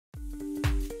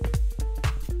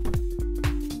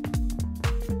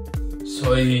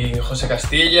Soy José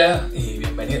Castiella y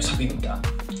bienvenidos a Pinta.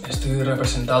 Estoy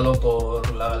representado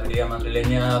por la galería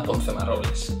madrileña Ponce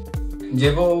Robles.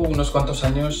 Llevo unos cuantos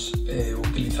años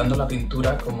utilizando la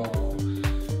pintura como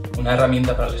una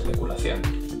herramienta para la especulación.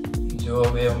 Yo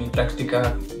veo mi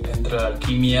práctica entre la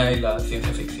alquimia y la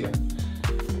ciencia ficción.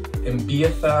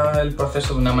 Empieza el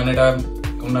proceso de una manera,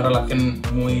 con una relación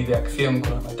muy de acción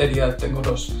con la materia. Tengo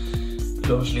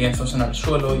los lienzos en el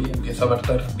suelo y empiezo a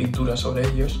verter pintura sobre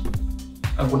ellos.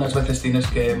 Algunas veces tienes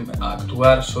que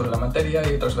actuar sobre la materia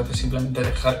y otras veces simplemente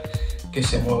dejar que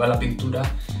se mueva la pintura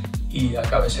y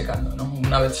acabe secando, ¿no?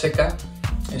 Una vez seca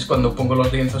es cuando pongo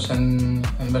los lienzos en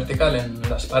vertical en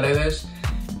las paredes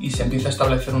y se empieza a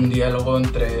establecer un diálogo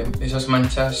entre esas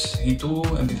manchas y tú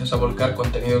empiezas a volcar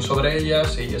contenido sobre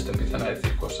ellas y ellas te empiezan a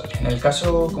decir cosas. En el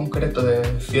caso concreto de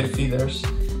Fear Feeders,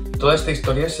 toda esta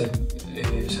historia se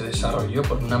desarrolló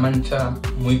por una mancha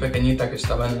muy pequeñita que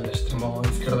estaba en el extremo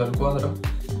izquierdo del cuadro,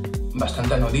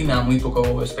 bastante anodina, muy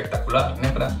poco espectacular,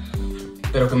 negra,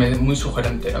 pero muy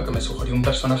sugerente, ¿no? Que me sugirió un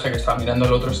personaje que estaba mirando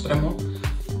al otro extremo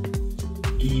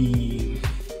y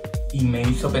me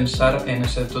hizo pensar en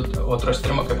ese otro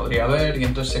extremo que podría haber, y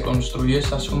entonces se construyó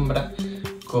esa sombra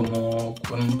como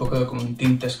con un poco con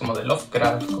tintes como de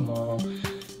Lovecraft, como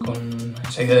con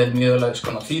esa idea del miedo a lo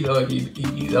desconocido,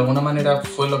 y de alguna manera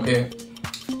fue lo que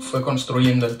fue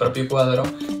construyendo el propio cuadro,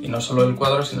 y no solo el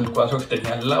cuadro, sino el cuadro que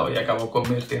tenía al lado, y acabó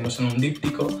convirtiéndose en un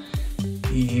díptico.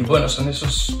 Y bueno, son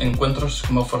esos encuentros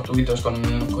como fortuitos con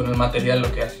el material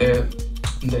lo que hace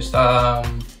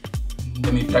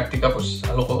de mi práctica pues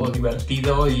algo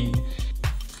divertido y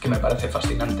que me parece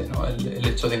fascinante, ¿no? El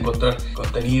hecho de encontrar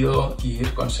contenido y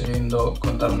ir consiguiendo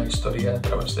contar una historia a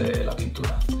través de la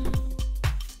pintura.